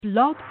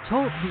Blog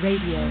Talk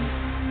Radio.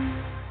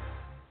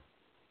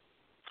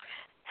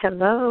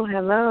 Hello,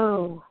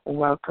 hello.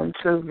 Welcome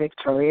to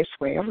Victorious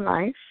Way of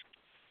Life.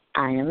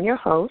 I am your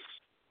host,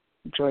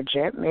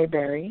 Georgette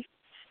Mayberry.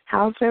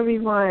 How's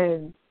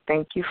everyone?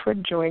 Thank you for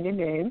joining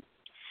in.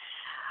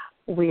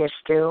 We are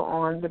still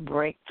on the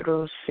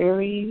Breakthrough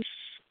series,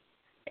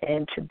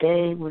 and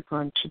today we're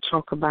going to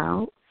talk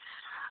about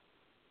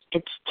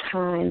it's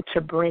time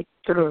to break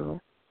through,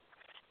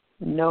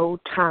 no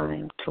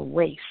time to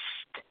waste.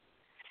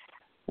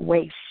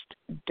 Waste,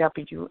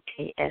 W-A-S-T-E.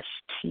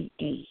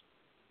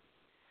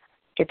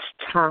 It's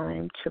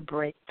time to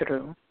break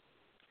through.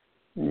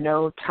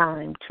 No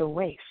time to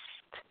waste.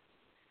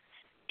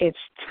 It's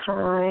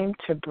time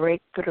to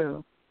break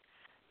through.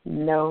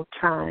 No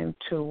time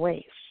to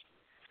waste.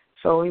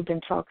 So we've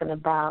been talking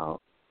about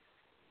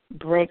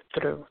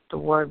breakthrough, the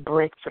word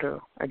breakthrough,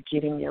 or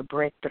getting your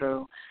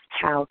breakthrough,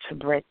 how to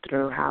break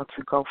through, how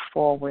to go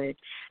forward,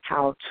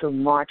 how to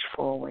march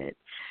forward,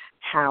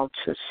 how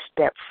to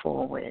step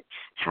forward,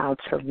 how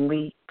to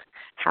leap,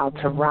 how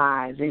to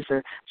rise. These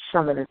are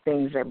some of the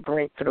things that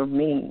breakthrough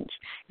means.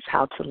 It's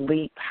how to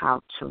leap,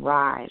 how to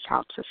rise,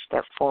 how to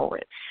step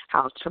forward,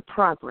 how to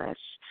progress,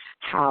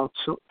 how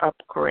to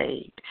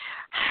upgrade,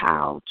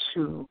 how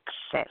to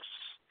access,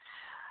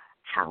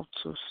 how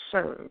to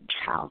surge,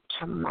 how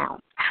to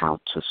mount, how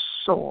to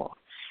soar,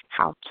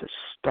 how to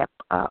step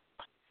up.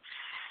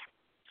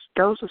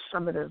 Those are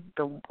some of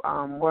the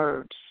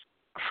words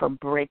for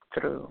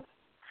breakthrough.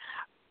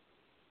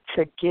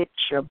 To get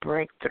your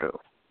breakthrough,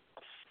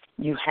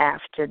 you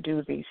have to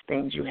do these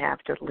things. You have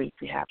to leap,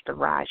 you have to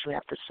rise, you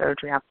have to surge,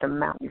 you have to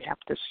mount, you have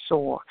to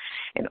soar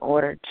in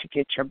order to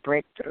get your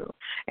breakthrough.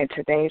 And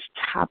today's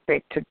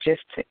topic, to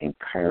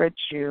encourage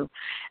you,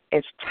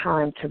 it's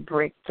time to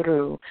break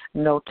through,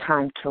 no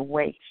time to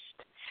waste.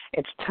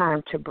 It's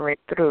time to break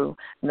through,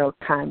 no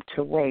time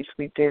to waste.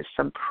 We did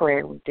some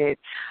prayer, we did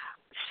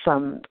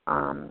some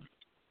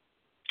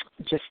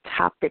just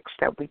topics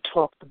that we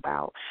talked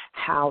about,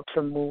 how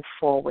to move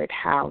forward,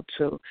 how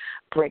to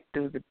break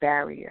through the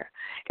barrier.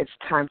 It's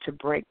time to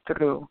break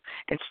through.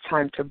 It's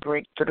time to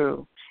break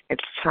through.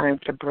 It's time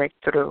to break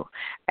through.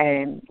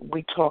 And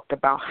we talked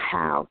about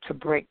how to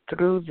break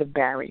through the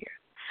barrier.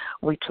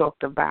 We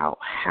talked about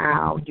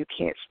how you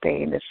can't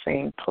stay in the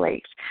same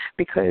place,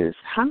 because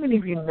how many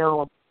of you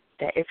know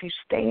that if you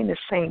stay in the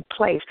same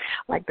place,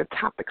 like the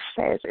topic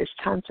says, it's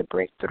time to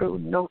break through,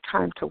 no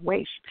time to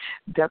waste,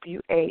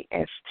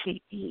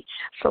 W-A-S-T-E.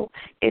 So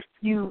if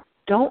you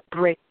don't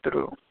break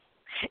through,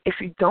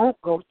 if you don't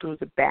go through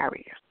the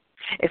barrier,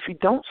 if you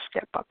don't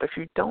step up, if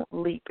you don't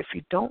leap, if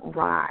you don't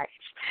rise,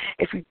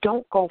 if you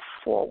don't go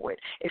forward,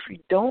 if you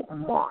don't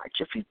march,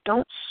 if you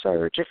don't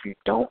surge, if you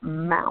don't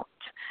mount,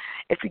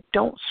 if you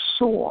don't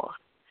soar,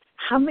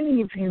 how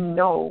many of you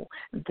know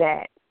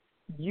that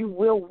you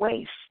will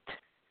waste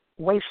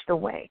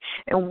away?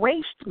 And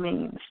waste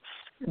means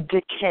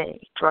decay,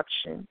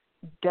 destruction,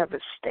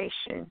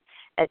 devastation,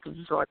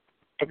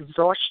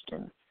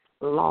 exhaustion,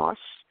 loss,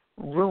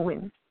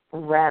 ruin,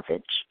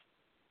 ravage,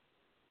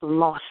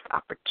 lost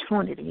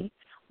opportunity,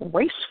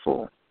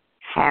 wasteful,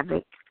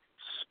 havoc,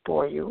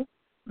 spoil,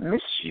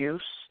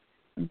 misuse,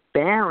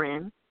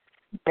 barren,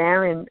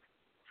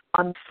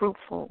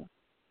 unfruitful.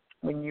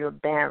 When you're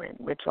barren,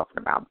 we're talking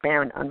about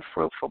barren,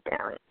 unfruitful,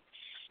 barren,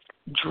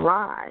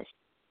 dry,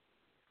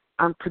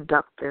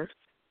 unproductive,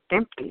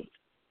 empty,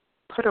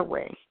 put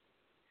away,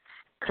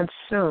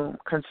 consume,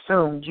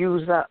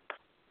 use up,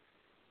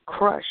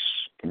 crush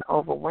and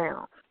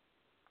overwhelm,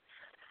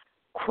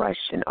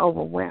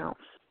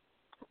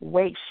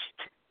 waste.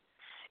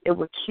 It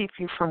will keep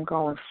you from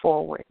going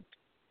forward.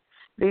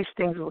 These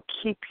things will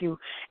keep you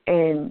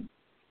in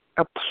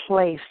a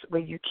place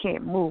where you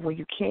can't move, where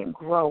you can't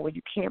grow, where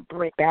you can't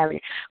break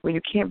barriers, where you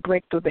can't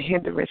break through the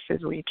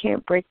hindrances, where you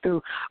can't break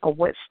through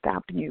what's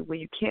stopping you, where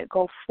you can't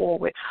go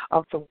forward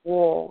of the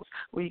walls,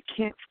 where you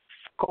can't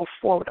go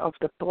forward of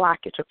the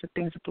blockage of the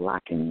things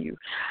blocking you.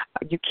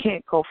 You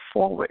can't go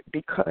forward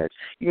because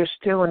you're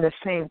still in the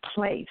same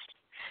place.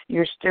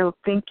 You're still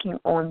thinking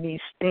on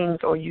these things,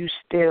 or you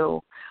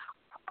still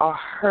are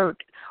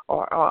hurt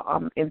or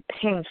are in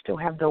pain, still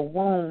have the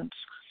wounds,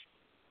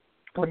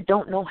 or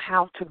don't know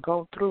how to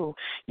go through.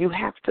 You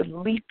have to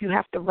leap, you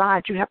have to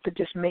rise, you have to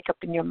just make up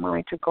in your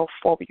mind to go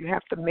forward. You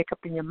have to make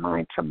up in your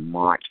mind to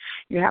march.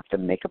 You have to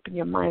make up in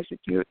your mind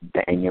that you're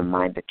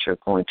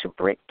going to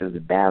break through the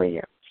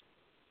barrier,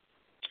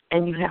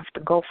 and you have to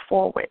go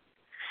forward.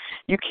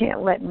 You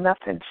can't let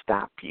nothing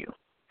stop you.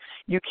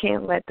 You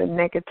can't let the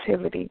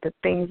negativity, the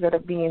things that are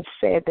being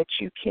said that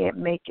you can't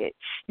make it.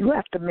 You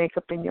have to make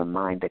up in your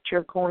mind that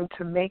you're going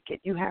to make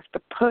it. You have to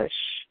push.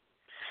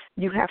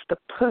 You have to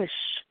push.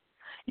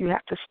 You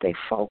have to stay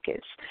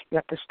focused. You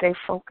have to stay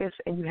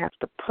focused, and you have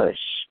to push.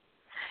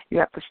 You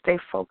have to stay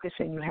focused,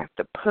 and you have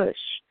to push.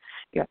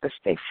 You have to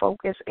stay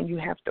focused, and you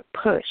have to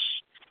push.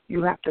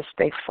 You have to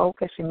stay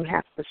focused, and you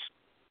have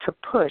to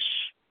push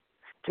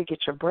to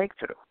get your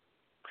breakthrough.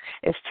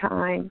 It's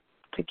time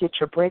to get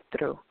your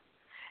breakthrough.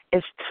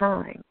 It's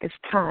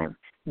time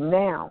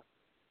now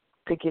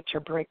to get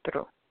your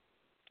breakthrough.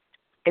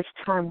 It's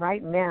time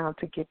right now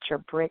to get your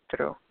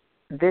breakthrough.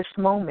 This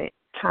moment,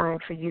 time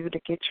for you to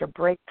get your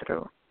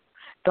breakthrough.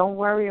 Don't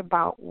worry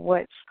about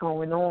what's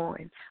going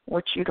on,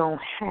 what you don't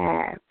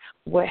have,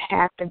 what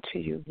happened to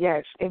you.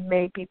 Yes, it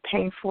may be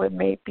painful, it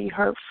may be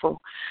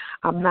hurtful.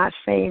 I'm not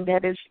saying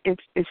that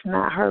it's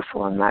not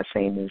hurtful. I'm not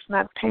saying it's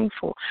not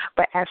painful.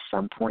 But at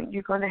some point,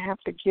 you're going to have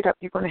to get up.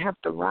 You're going to have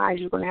to rise.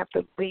 You're going to have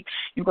to leap.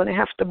 You're going to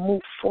have to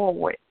move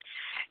forward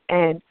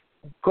and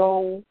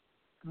go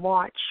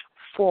march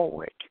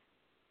forward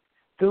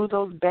through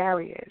those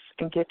barriers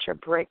and get your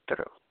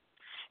breakthrough.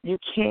 You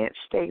can't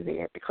stay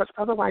there because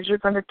otherwise you're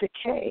going to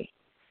decay.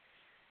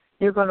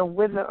 You're going to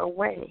wither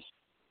away.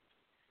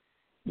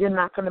 You're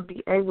not going to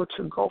be able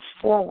to go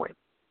forward.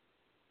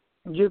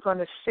 You're going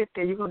to sit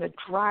there. You're going to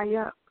dry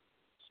up.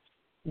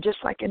 Just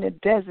like in the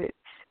desert,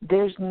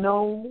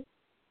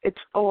 it's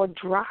all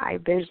dry.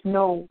 There's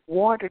no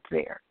water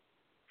there.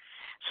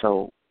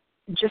 So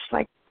just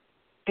like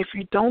if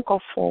you don't go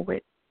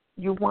forward,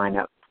 you wind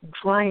up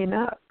drying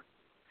up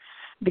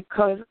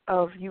because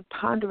of you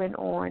pondering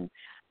on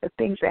the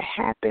things that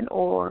happen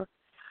or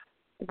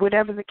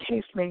whatever the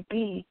case may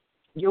be.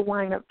 You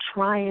wind up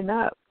drying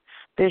up.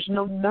 There's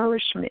no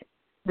nourishment.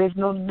 There's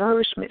no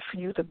nourishment for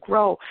you to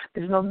grow.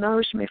 There's no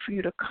nourishment for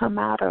you to come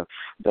out of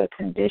the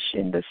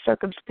condition, the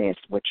circumstance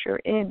which you're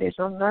in. There's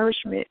no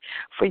nourishment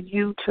for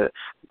you to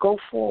go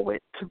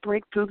forward, to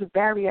break through the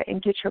barrier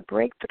and get your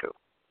breakthrough.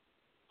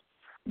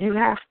 You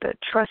have to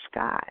trust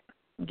God.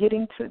 Get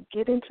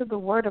into the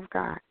Word of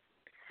God.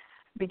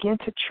 Begin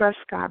to trust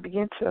God.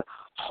 Begin to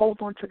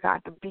hold on to God.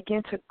 To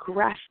begin to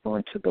grasp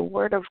onto the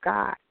Word of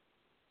God.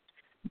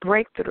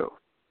 Breakthrough.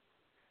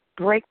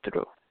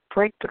 Breakthrough.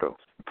 Breakthrough.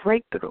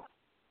 Breakthrough.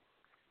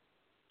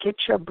 Get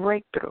your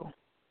breakthrough.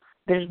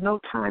 There's no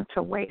time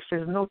to waste.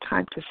 There's no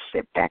time to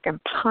sit back and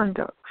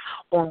ponder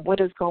on what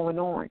is going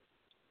on.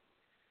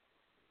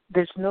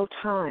 There's no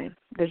time.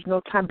 There's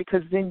no time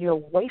because then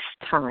you'll waste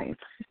time.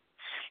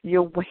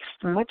 You'll waste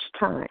much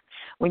time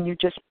when you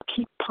just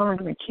keep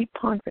pondering,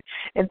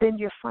 and then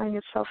you find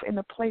yourself in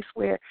a place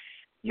where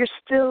you're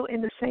still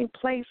in the same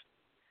place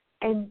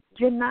and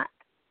you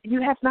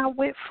have not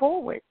went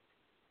forward.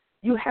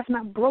 You have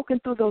not broken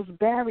through those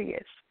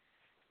barriers.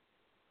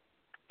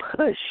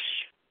 Push.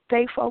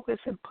 Stay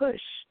focused and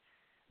push.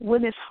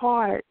 When it's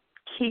hard,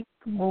 keep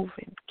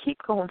moving.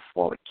 Keep going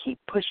forward. Keep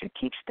pushing.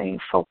 Keep staying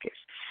focused.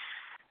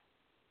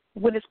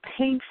 When it's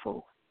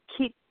painful,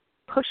 keep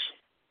pushing.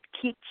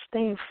 Keep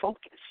staying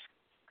focused.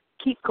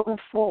 Keep going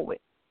forward.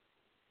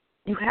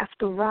 You have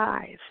to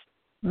rise.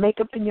 Make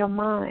up in your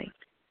mind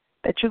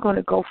that you're going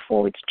to go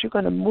forward, that you're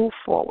going to move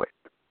forward,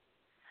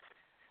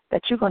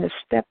 that you're going to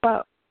step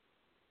up.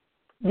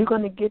 You're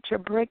going to get your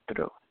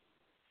breakthrough.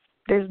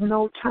 There's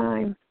no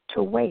time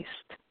to waste.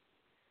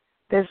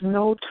 There's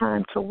no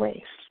time to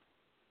waste.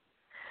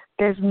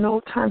 There's no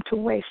time to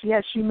waste.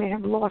 Yes, you may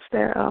have lost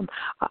their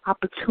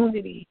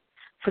opportunity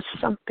for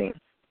something.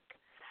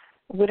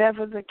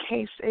 Whatever the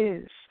case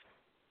is,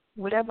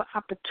 whatever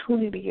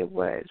opportunity it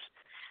was,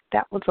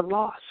 that was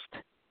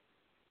lost.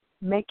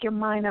 Make your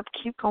mind up.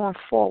 Keep going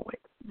forward.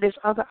 There's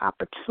other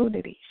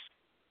opportunities.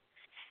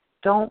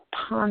 Don't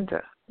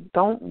ponder.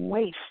 Don't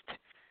waste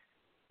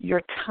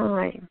your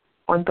time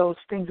on those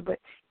things, but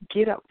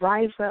get up,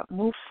 rise up,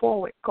 move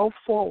forward, go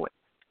forward.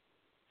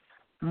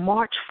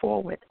 March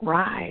forward,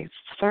 rise,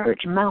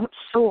 surge, mount,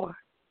 soar.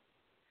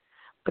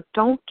 But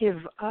don't give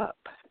up.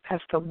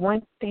 That's the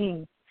one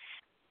thing.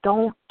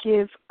 Don't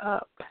give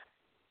up.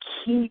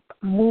 Keep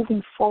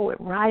moving forward.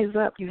 Rise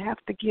up. You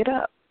have to get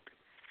up.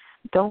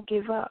 Don't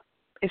give up.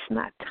 It's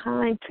not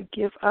time to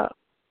give up,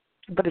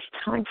 but it's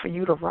time for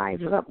you to rise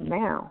up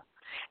now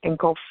and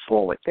go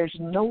forward. There's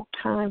no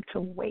time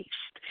to waste.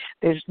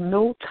 There's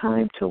no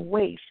time to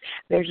waste.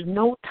 There's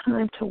no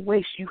time to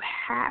waste. You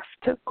have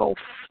to go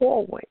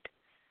forward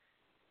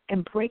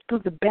and break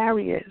through the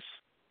barriers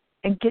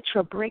and get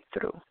your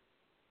breakthrough.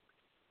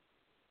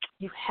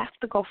 You have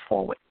to go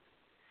forward.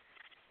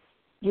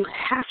 You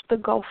have to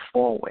go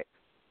forward.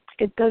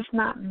 It does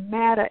not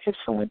matter if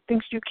someone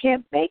thinks you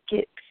can't make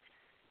it.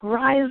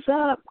 Rise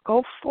up.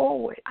 Go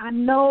forward. I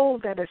know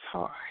that it's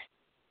hard.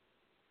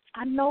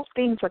 I know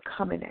things are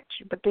coming at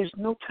you, but there's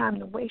no time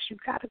to waste. You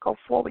got to go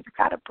forward. You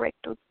got to break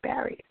through the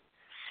barrier.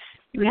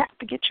 You have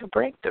to get your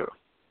breakthrough.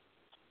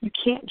 You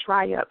can't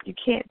dry up. You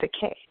can't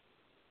decay.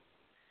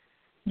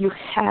 You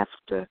have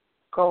to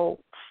go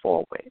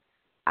forward.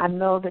 I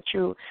know that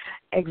you're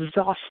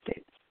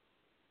exhausted,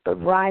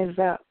 but rise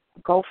up.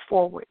 Go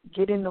forward.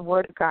 Get in the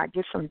Word of God.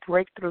 Get some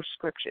breakthrough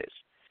scriptures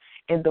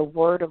in the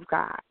Word of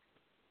God.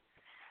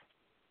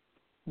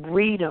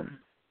 Read them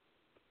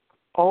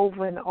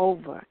over and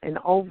over and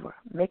over.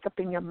 Make up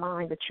in your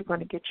mind that you're going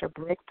to get your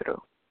breakthrough,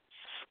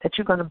 that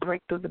you're going to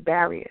break through the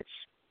barriers.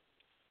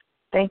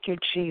 Thank you,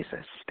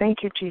 Jesus.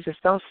 Thank you, Jesus.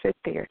 Don't sit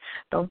there.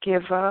 Don't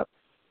give up.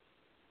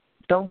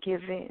 Don't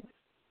give in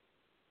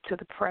to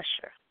the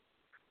pressure.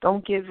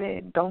 Don't give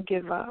in. Don't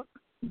give up.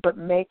 But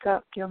make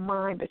up your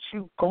mind that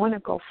you're going to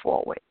go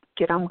forward.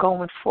 I'm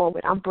going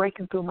forward. I'm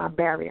breaking through my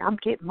barrier. I'm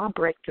getting my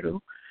breakthrough.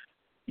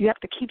 You have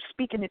to keep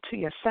speaking it to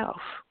yourself.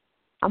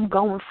 I'm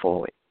going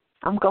forward.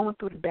 I'm going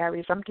through the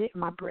barriers. I'm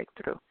getting my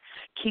breakthrough.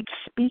 Keep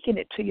speaking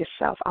it to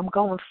yourself. I'm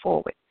going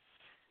forward.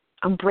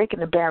 I'm breaking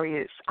the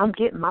barriers. I'm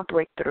getting my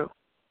breakthrough.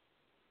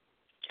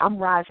 I'm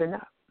rising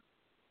up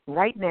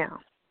right now.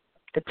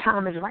 The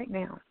time is right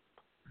now.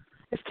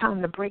 It's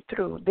time to break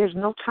through. There's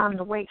no time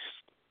to waste.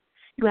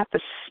 You have to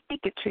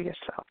speak it to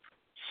yourself.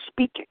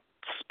 Speak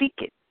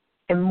it,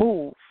 and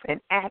move and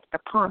act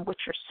upon what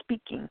you're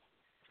speaking.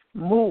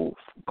 Move.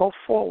 Go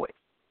forward.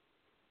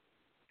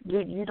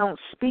 You don't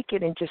speak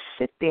it and just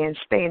sit there and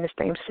stay in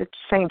the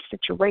same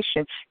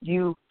situation.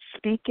 You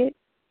speak it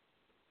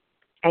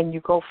and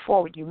you go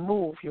forward. You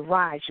move, you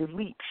rise, you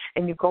leap,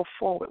 and you go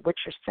forward. What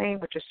you're saying,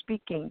 what you're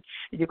speaking,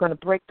 you're going to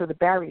break through the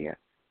barrier.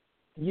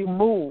 You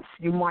move,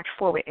 you march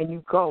forward, and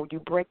you go. You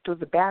break through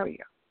the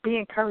barrier. Be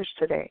encouraged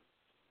today.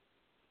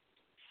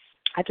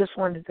 I just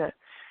wanted to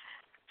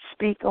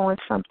speak on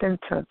something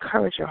to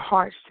encourage your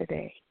hearts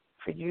today,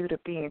 for you to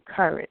be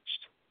encouraged.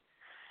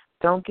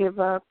 Don't give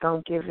up.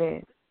 Don't give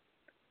in.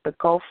 But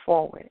go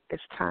forward.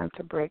 It's time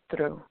to break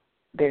through.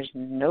 There's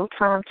no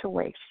time to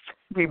waste.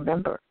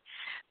 Remember,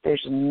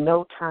 there's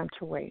no time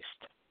to waste.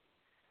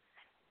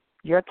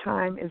 Your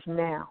time is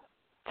now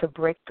to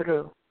break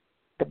through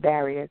the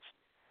barriers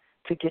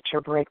to get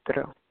your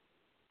breakthrough.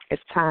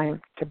 It's time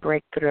to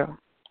break through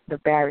the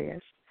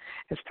barriers.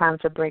 It's time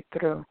to break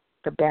through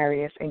the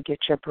barriers and get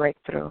your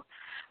breakthrough.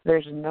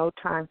 There's no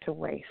time to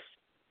waste.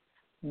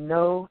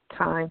 No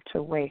time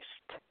to waste.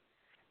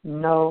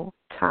 No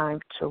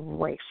time to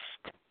waste.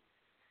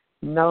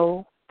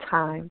 No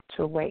time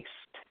to waste.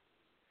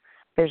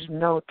 There's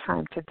no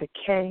time to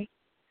decay.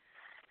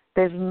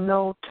 There's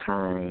no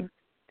time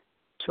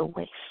to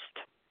waste.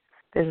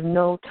 There's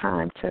no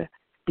time to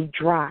be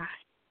dry.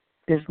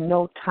 There's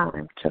no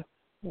time to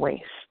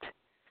waste.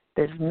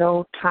 There's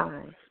no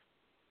time.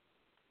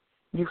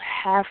 You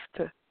have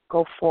to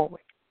go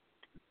forward.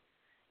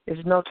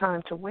 There's no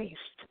time to waste.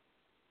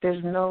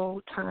 There's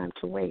no time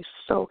to waste.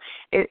 So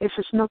if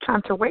it's no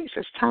time to waste,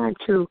 it's time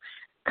to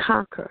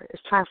conquer.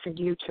 It's time for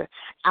you to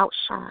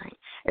outshine.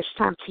 It's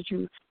time for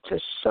you to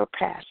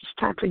surpass. It's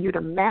time for you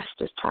to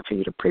master. It's time for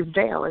you to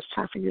prevail. It's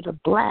time for you to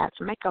blast,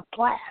 make a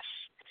blast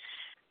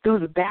through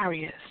the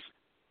barriers.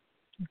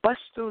 Bust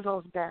through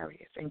those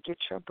barriers and get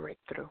your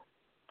breakthrough.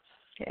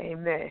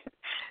 Amen.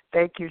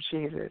 Thank you,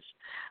 Jesus.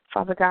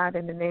 Father God,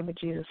 in the name of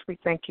Jesus, we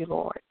thank you,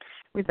 Lord.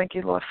 We thank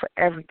you, Lord, for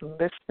every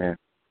listener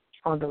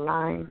on the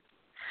line.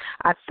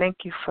 I thank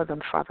you for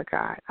them, Father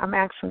God. I'm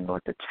asking,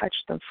 Lord, to touch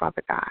them,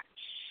 Father God.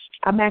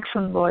 I'm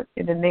asking, Lord,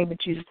 in the name of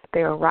Jesus, that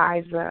they'll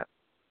rise up,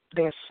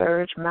 they'll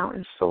surge,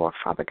 mountain soar,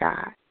 Father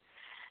God.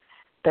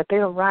 That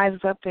they'll rise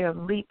up, they'll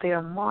leap,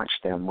 they'll march,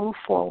 they'll move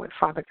forward,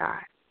 Father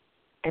God,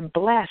 and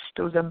blast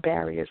through them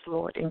barriers,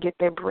 Lord, and get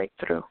their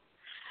breakthrough.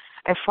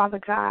 And, Father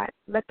God,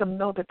 let them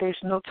know that there's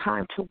no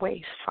time to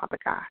waste, Father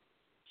God.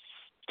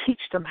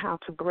 Teach them how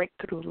to break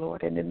through,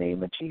 Lord, in the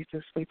name of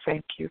Jesus. We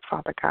thank you,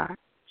 Father God.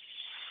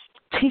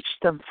 Teach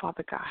them,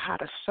 Father God, how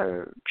to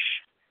surge,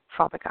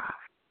 Father God.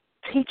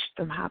 Teach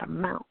them how to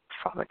mount,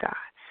 Father God.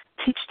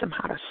 Teach them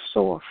how to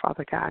soar,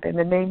 Father God, in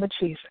the name of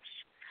Jesus.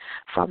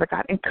 Father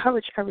God,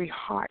 encourage every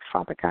heart,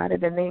 Father God, in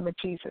the name of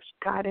Jesus.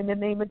 God, in the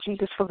name of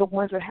Jesus, for the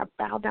ones that have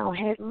bowed down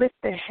head, lift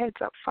their heads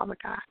up, Father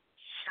God.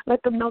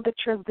 Let them know that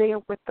you're there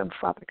with them,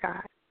 Father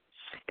God,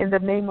 in the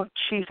name of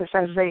Jesus,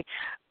 as they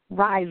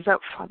rise up,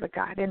 Father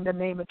God, in the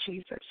name of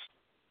Jesus.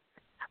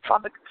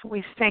 Father,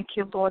 we thank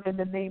you, Lord, in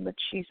the name of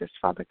Jesus,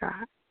 Father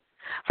God.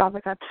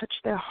 Father God, touch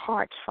their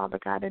hearts, Father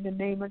God, in the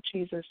name of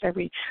Jesus.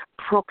 Every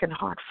broken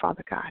heart,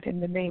 Father God, in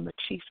the name of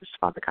Jesus,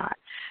 Father God.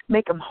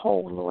 Make them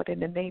whole, Lord, in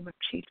the name of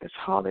Jesus.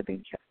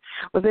 Hallelujah.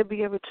 Will they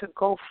be able to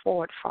go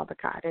forward, Father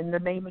God, in the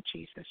name of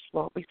Jesus,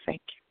 Lord, we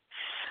thank you.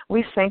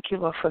 We thank you,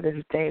 Lord, for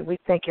this day. We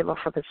thank you, Lord,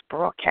 for this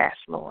broadcast,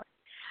 Lord.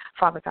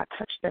 Father God,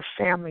 touch their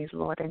families,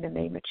 Lord, in the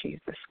name of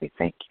Jesus. We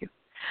thank you.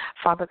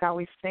 Father God,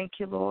 we thank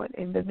you, Lord,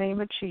 in the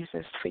name of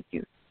Jesus for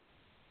you.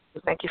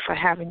 We thank you for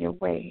having your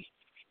way,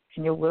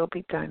 and your will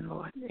be done,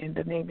 Lord, in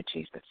the name of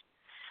Jesus.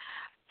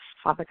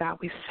 Father God,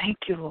 we thank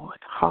you, Lord.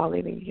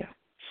 Hallelujah.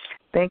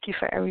 Thank you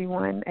for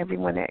everyone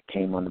that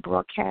came on the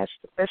broadcast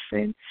to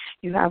listen.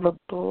 You have a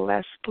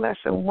blessed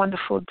and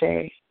wonderful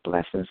day.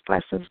 Blessings,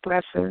 blessings,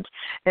 blessings.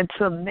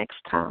 Until next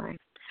time,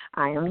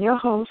 I am your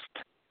host,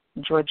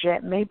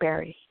 Georgette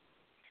Mayberry.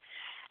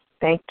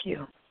 Thank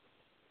you.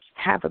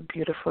 Have a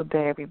beautiful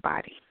day,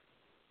 everybody.